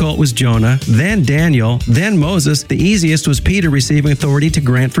 Most difficult was Jonah, then Daniel, then Moses. The easiest was Peter receiving authority to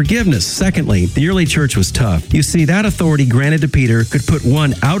grant forgiveness. Secondly, the early church was tough. You see, that authority granted to Peter could put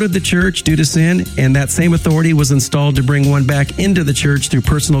one out of the church due to sin, and that same authority was installed to bring one back into the church through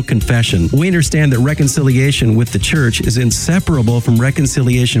personal confession. We understand that reconciliation with the church is inseparable from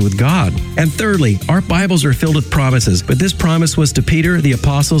reconciliation with God. And thirdly, our Bibles are filled with promises, but this promise was to Peter, the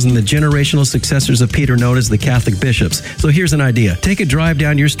apostles, and the generational successors of Peter known as the Catholic bishops. So here's an idea. Take a drive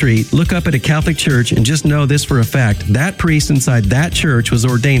down your street, look up at a Catholic church, and just know this for a fact. That priest inside that church was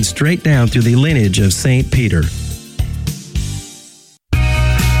ordained straight down through the lineage of St. Peter.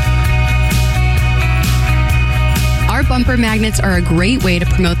 Bumper magnets are a great way to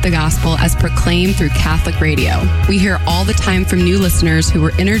promote the gospel as proclaimed through Catholic radio. We hear all the time from new listeners who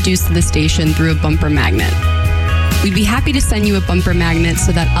were introduced to the station through a bumper magnet. We'd be happy to send you a bumper magnet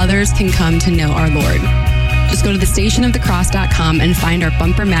so that others can come to know our Lord. Just go to thestationofthecross.com and find our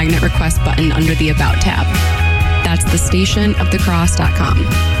bumper magnet request button under the About tab. That's thestationofthecross.com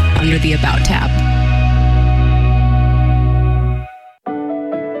under the About tab.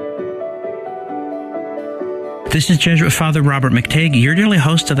 This is Jesuit Father Robert McTagg, your daily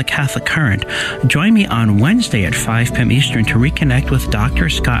host of the Catholic Current. Join me on Wednesday at 5 p.m. Eastern to reconnect with Dr.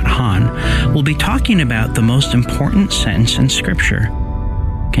 Scott Hahn. We'll be talking about the most important sentence in Scripture.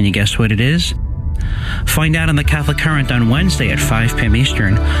 Can you guess what it is? Find out on the Catholic Current on Wednesday at 5 p.m.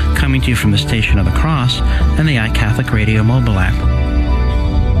 Eastern, coming to you from the Station of the Cross and the iCatholic Radio mobile app.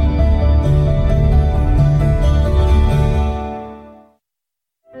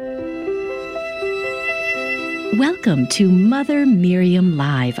 Welcome to Mother Miriam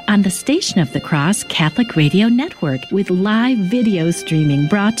Live on the Station of the Cross Catholic Radio Network with live video streaming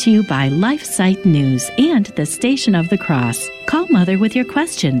brought to you by LifeSite News and the Station of the Cross. Call Mother with your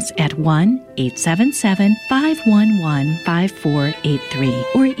questions at 1-877-511-5483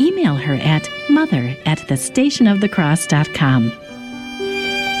 or email her at mother@thestationofthecross.com.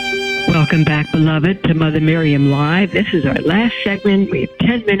 Welcome back, beloved, to Mother Miriam Live. This is our last segment. We have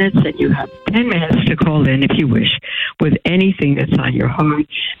 10 minutes, and you have 10 minutes to call in if you wish with anything that's on your heart.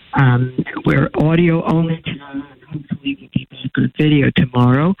 We're audio only today, and hopefully we'll be back with video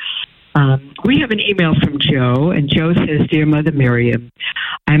tomorrow. We have an email from Joe, and Joe says, Dear Mother Miriam,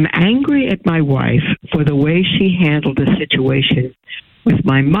 I'm angry at my wife for the way she handled the situation with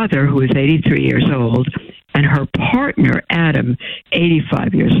my mother, who is 83 years old, and her partner, Adam,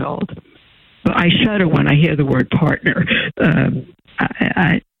 85 years old. But I shudder when I hear the word partner.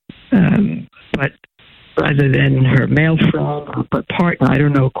 But rather than her male friend, but partner, I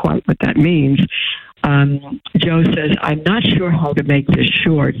don't know quite what that means. Joe says, I'm not sure how to make this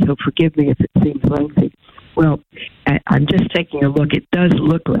short, so forgive me if it seems lengthy. Well, I'm just taking a look. It does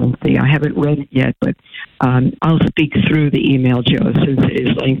look lengthy. I haven't read it yet, but I'll speak through the email, Joe, since it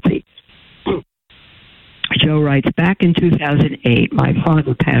is lengthy. Joe writes, back in 2008, my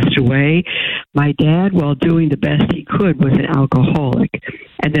father passed away. My dad, while doing the best he could, was an alcoholic,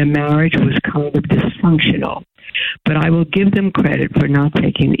 and their marriage was kind of dysfunctional. But I will give them credit for not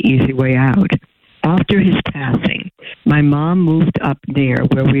taking the easy way out. After his passing, my mom moved up near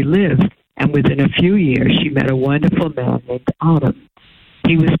where we live, and within a few years, she met a wonderful man named Adam.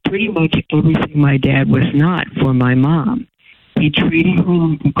 He was pretty much everything my dad was not for my mom. He treated her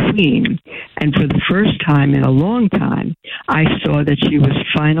like a queen, and for the first time in a long time, I saw that she was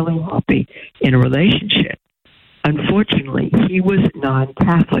finally happy in a relationship. Unfortunately, he was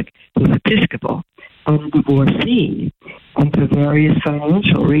non-Catholic, he was Episcopal, and a divorcee, and for various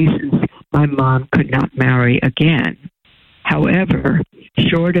financial reasons, my mom could not marry again. However,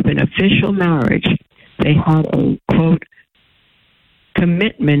 short of an official marriage, they had a, quote,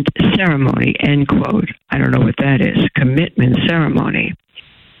 commitment ceremony, end quote. I don't know what that is. Commitment ceremony.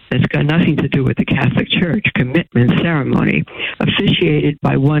 It's got nothing to do with the Catholic Church. Commitment ceremony, officiated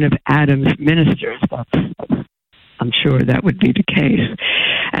by one of Adam's ministers. I'm sure that would be the case.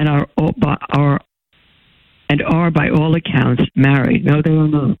 And are by all accounts married. No, they are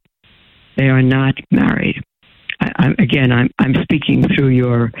not. They are not married. I'm speaking through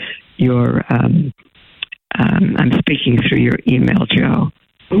your I'm speaking through your email, Joe.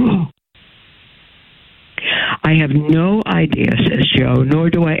 I have no idea, says Joe, nor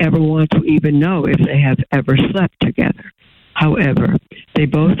do I ever want to even know if they have ever slept together. However, they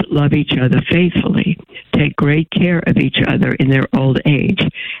both love each other faithfully, take great care of each other in their old age,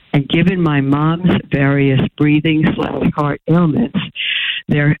 and given my mom's various breathing/heart ailments,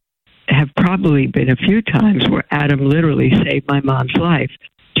 there have probably been a few times where Adam literally saved my mom's life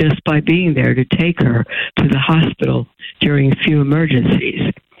just by being there to take her to the hospital during a few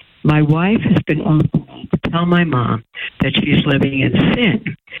emergencies. My wife has been asking me to tell my mom that she's living in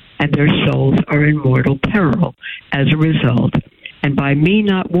sin and their souls are in mortal peril as a result. And by me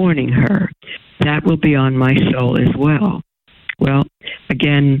not warning her, that will be on my soul as well. Well,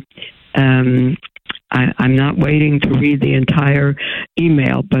 again, I'm not waiting to read the entire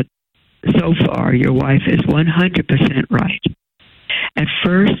email, but so far your wife is 100% right. At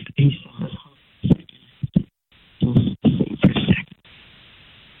first, he says,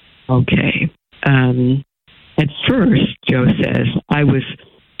 okay. At first, Joe says, I was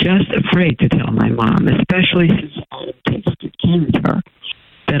just afraid to tell my mom, especially since I takes good care of her,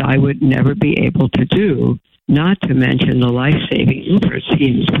 that I would never be able to do, not to mention the life-saving efforts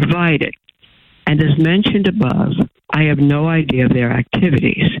he has provided. And as mentioned above, I have no idea of their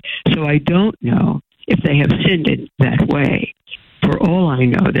activities, so I don't know if they have sinned in that way. For all I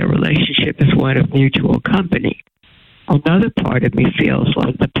know, their relationship is one of mutual company. Another part of me feels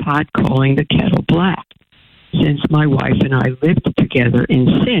like the pot calling the kettle black, since my wife and I lived together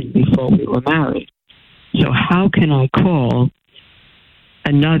in sin before we were married. So how can I call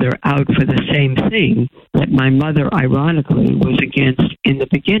another out for the same thing that my mother, ironically, was against in the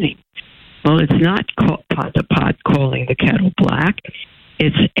beginning? Well, it's not the pot calling the kettle black.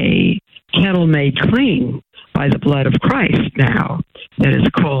 It's a kettle made clean by the blood of Christ now that is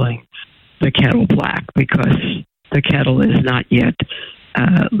calling the kettle black, because the kettle is not yet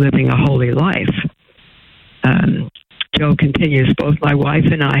living a holy life. Joe continues, both my wife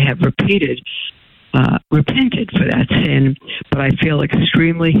and I have repented for that sin, but I feel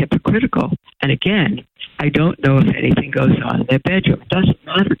extremely hypocritical. And again, I don't know if anything goes on in their bedroom. It doesn't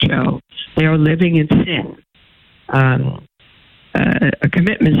matter, Joe. They are living in sin. A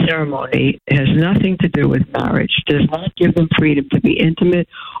commitment ceremony has nothing to do with marriage, does not give them freedom to be intimate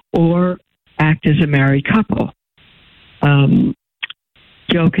or act as a married couple.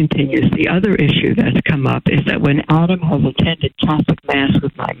 Joe continues, the other issue that's come up is that when Adam has attended Catholic Mass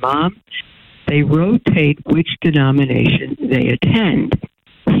with my mom, they rotate which denomination they attend.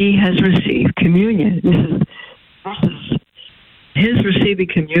 He has received communion. His receiving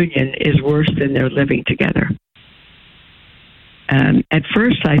communion is worse than their living together. At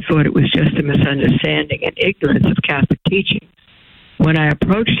first, I thought it was just a misunderstanding and ignorance of Catholic teaching. When I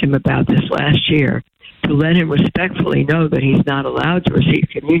approached him about this last year to let him respectfully know that he's not allowed to receive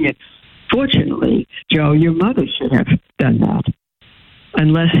communion, fortunately, Joe, your mother should have done that.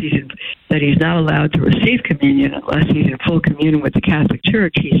 That he's not allowed to receive communion unless he's in full communion with the Catholic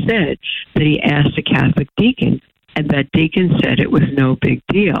Church, he said that he asked a Catholic deacon, and that deacon said it was no big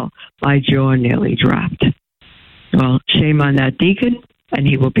deal. My jaw nearly dropped. Well, shame on that deacon, and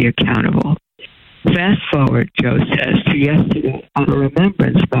he will be accountable. Fast forward, Joe says, to yesterday at a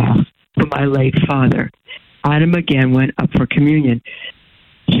remembrance mass for my late father. Adam again went up for communion.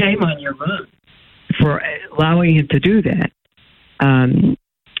 Shame on your mom for allowing him to do that.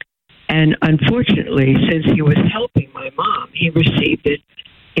 And unfortunately, since he was helping my mom, he received it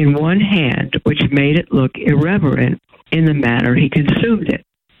in one hand, which made it look irreverent in the manner he consumed it.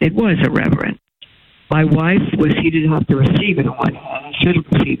 It was irreverent. My wife he didn't have to receive it in one hand. He should have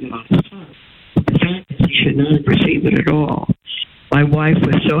received it on his tongue. But the fact is, he should not have received it at all. My wife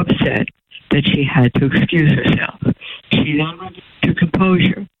was so upset that she had to excuse herself. She then went to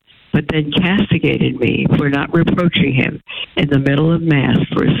composure, but then castigated me for not reproaching him in the middle of Mass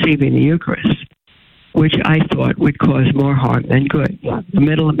for receiving the Eucharist, which I thought would cause more harm than good. Yeah, the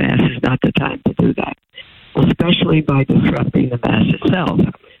middle of Mass is not the time to do that, especially by disrupting the Mass itself,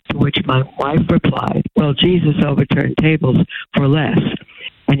 to which my wife replied, well, Jesus overturned tables for less,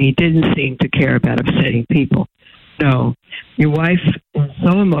 and he didn't seem to care about upsetting people. No, your wife is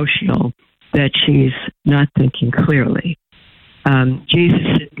so emotional that she's not thinking clearly.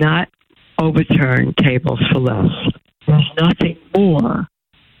 Jesus did not overturn tables for less. There's nothing more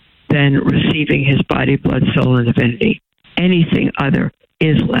than receiving his body, blood, soul, and divinity. Anything other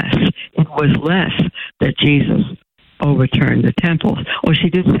is less. It was less that Jesus overturned the temples. Or she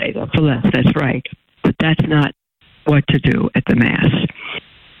did say that for less, that's right. But that's not what to do at the Mass.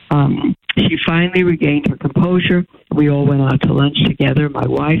 She finally regained her composure. We all went out to lunch together, my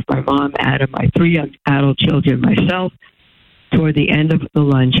wife, my mom, Adam, my 3 young adult children, myself. Toward the end of the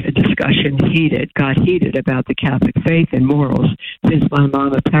lunch, a discussion got heated about the Catholic faith and morals, since my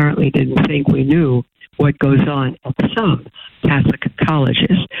mom apparently didn't think we knew what goes on at some Catholic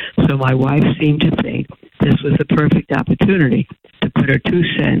colleges. So my wife seemed to think this was the perfect opportunity to put her 2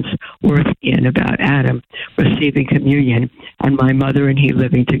 cents worth in about Adam receiving communion and my mother and he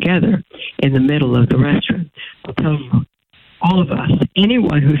living together in the middle of the restaurant. I'll tell you, all of us,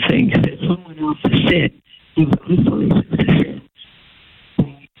 anyone who thinks that someone else's sin gives his reason to sin,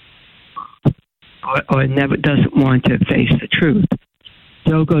 or never doesn't want to face the truth.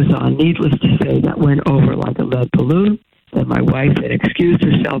 Joe goes on, needless to say, that went over like a lead balloon. Then my wife had excused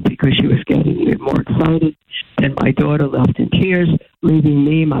herself because she was getting even more excited. Then my daughter left in tears, leaving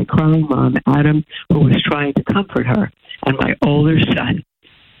me, my crying mom, Adam, who was trying to comfort her. And my older son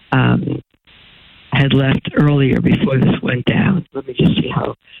had left earlier before this went down. Let me just see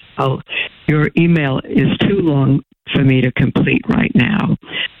how your email is too long for me to complete right now,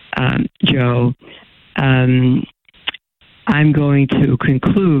 Joe. I'm going to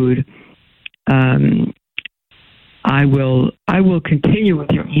conclude. I will continue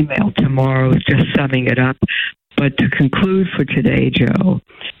with your email tomorrow, just summing it up. But to conclude for today, Joe,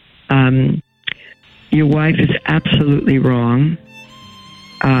 your wife is absolutely wrong.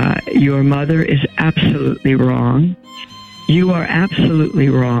 Your mother is absolutely wrong. You are absolutely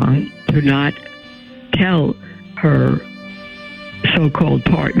wrong to not tell her so-called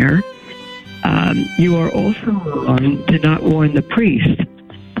partner. You are also wrong to not warn the priest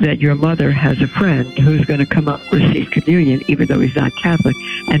that your mother has a friend who's going to come up and receive communion, even though he's not Catholic,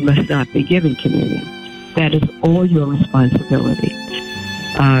 and must not be given communion. That is all your responsibility.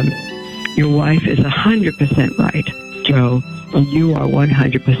 Your wife is 100% right, Joe, and you are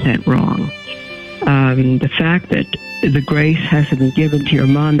 100% wrong. The fact that the grace hasn't been given to your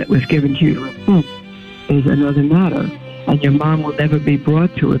mom that was given to you to repent is another matter, and your mom will never be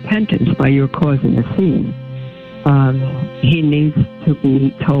brought to repentance by your causing a scene. He needs to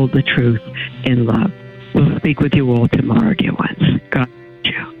be told the truth in love. We'll speak with you all tomorrow, dear ones. God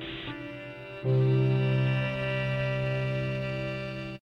bless you.